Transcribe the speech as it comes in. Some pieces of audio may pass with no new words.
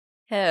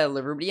Hello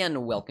everybody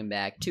and welcome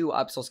back to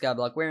Hypixel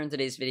Skyblock, where in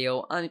today's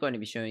video I'm going to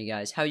be showing you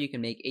guys how you can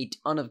make a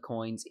ton of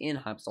coins in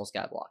Hypixel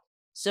Skyblock.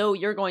 So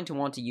you're going to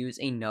want to use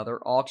another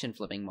auction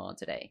flipping mod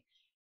today.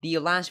 The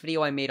last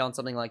video I made on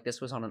something like this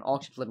was on an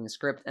auction flipping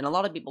script, and a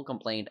lot of people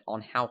complained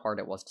on how hard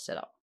it was to set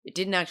up. It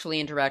didn't actually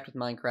interact with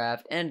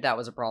Minecraft, and that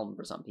was a problem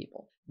for some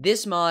people.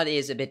 This mod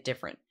is a bit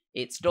different.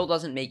 It still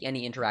doesn't make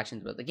any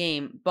interactions with the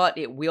game, but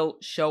it will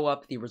show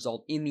up the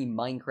result in the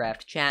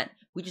Minecraft chat,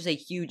 which is a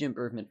huge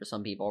improvement for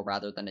some people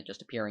rather than it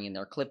just appearing in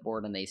their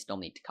clipboard and they still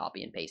need to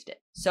copy and paste it.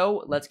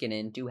 So let's get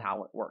into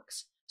how it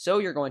works. So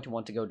you're going to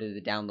want to go to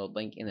the download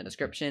link in the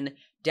description,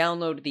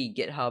 download the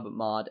GitHub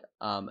mod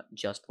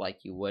just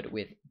like you would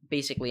with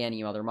basically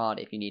any other mod.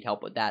 If you need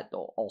help with that,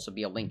 there'll also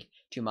be a link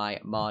to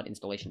my mod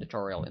installation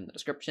tutorial in the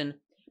description,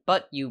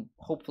 but you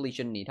hopefully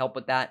shouldn't need help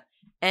with that.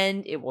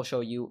 And it will show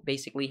you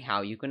basically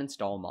how you can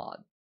install a mod.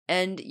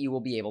 And you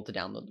will be able to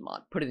download the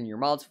mod. Put it in your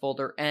mods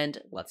folder,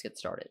 and let's get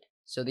started.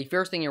 So the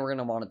first thing you're going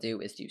to want to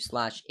do is do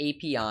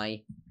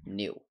 /API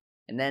new,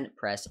 and then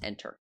press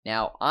enter.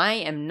 Now, I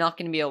am not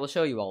going to be able to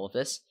show you all of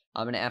this.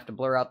 I'm going to have to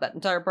blur out that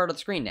entire part of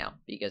the screen now,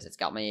 because it's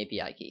got my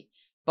API key.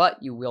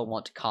 But you will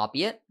want to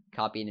copy it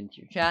into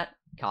your chat,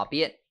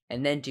 copy it,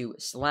 and then do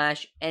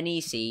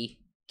 /NEC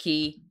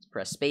key,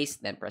 press space,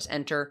 then press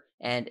enter,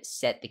 and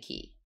set the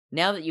key.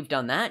 Now that you've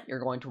done that,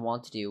 you're going to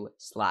want to do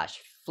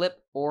 /flip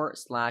or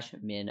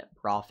 /min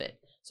profit.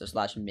 So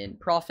 /min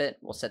profit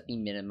will set the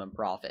minimum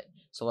profit.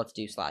 So let's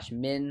do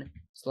 /min.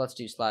 So let's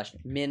do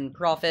 /min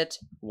profit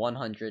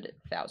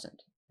 100,000.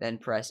 Then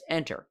press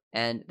enter,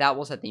 and that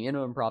will set the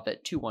minimum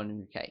profit to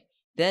 100k.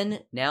 Then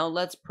now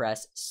let's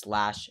press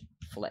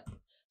 /flip.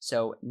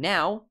 So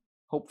now,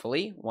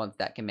 hopefully, once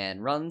that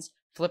command runs,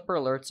 flipper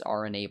alerts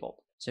are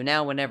enabled. So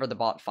now whenever the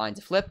bot finds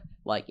a flip,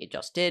 like it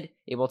just did,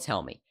 it will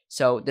tell me.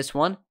 So this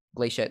one,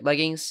 Glaciate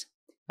Leggings,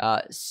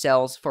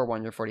 sells for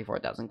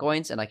 144,000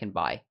 coins, and I can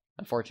buy.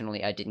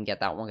 Unfortunately, I didn't get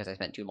that one because I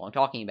spent too long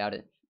talking about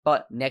it,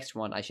 but next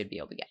one I should be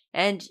able to get.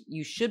 And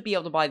you should be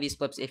able to buy these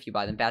flips if you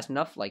buy them fast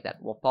enough, like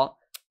that wolf paw.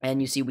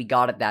 And you see we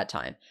got it that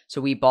time. So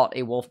we bought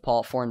a wolf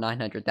paw for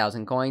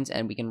 900,000 coins,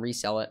 and we can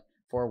resell it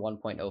for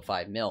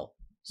 1.05 mil.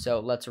 So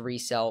let's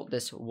resell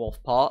this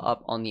wolf paw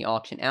up on the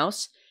auction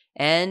house,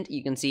 and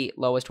you can see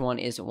lowest one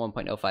is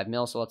 1.05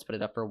 mil, so let's put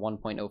it up for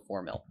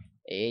 1.04 mil.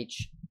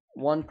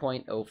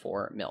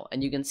 1.04 mil.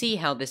 And you can see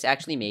how this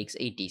actually makes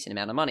a decent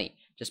amount of money.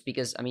 Just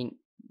because, I mean,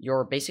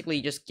 you're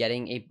basically just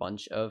getting a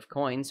bunch of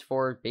coins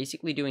for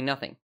basically doing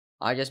nothing.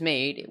 I just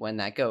made, when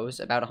that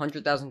goes, about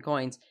 100,000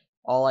 coins.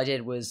 All I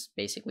did was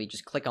basically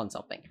just click on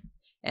something.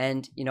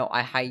 And, you know,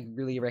 I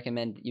really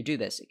recommend that you do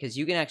this, because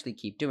you can actually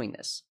keep doing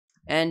this.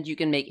 And you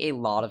can make a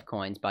lot of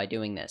coins by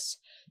doing this.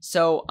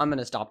 So I'm going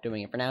to stop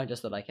doing it for now,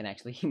 just so that I can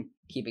actually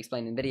keep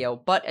explaining the video.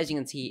 But as you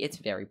can see, it's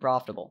very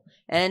profitable.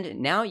 And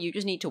now you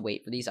just need to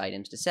wait for these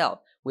items to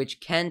sell,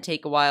 which can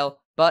take a while,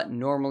 but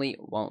normally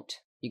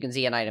won't. You can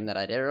see an item that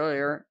I did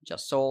earlier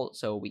just sold,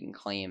 so we can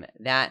claim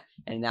that.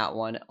 And that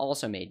one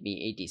also made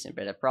me a decent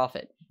bit of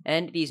profit.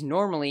 And these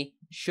normally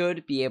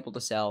should be able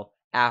to sell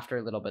after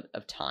a little bit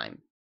of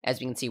time. As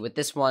we can see with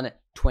this one,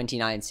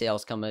 29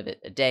 sales come of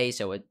it a day,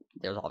 so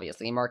there's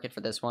obviously a market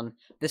for this one.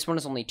 This one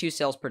is only 2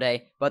 sales per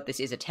day, but this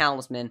is a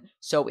talisman,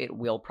 so it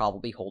will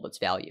probably hold its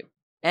value.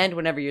 And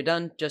whenever you're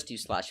done, just do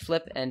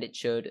 /flip, and it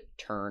should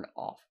turn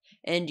off.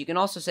 And you can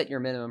also set your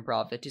minimum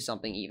profit to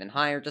something even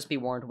higher. Just be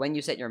warned, when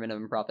you set your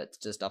minimum profit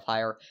to stuff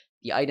higher,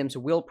 the items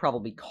will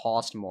probably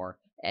cost more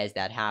as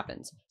that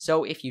happens.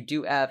 So if you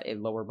do have a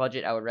lower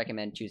budget, I would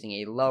recommend choosing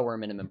a lower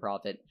minimum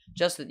profit,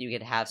 just so that you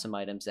could have some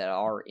items that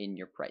are in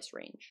your price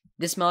range.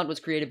 This mod was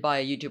created by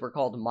a YouTuber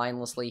called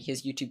Mindlessly.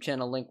 His YouTube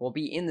channel link will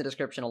be in the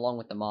description along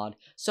with the mod.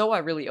 So I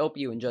really hope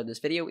you enjoyed this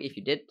video. If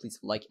you did, please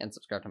like and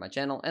subscribe to my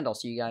channel, and I'll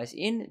see you guys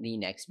in the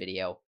next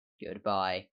video. Goodbye.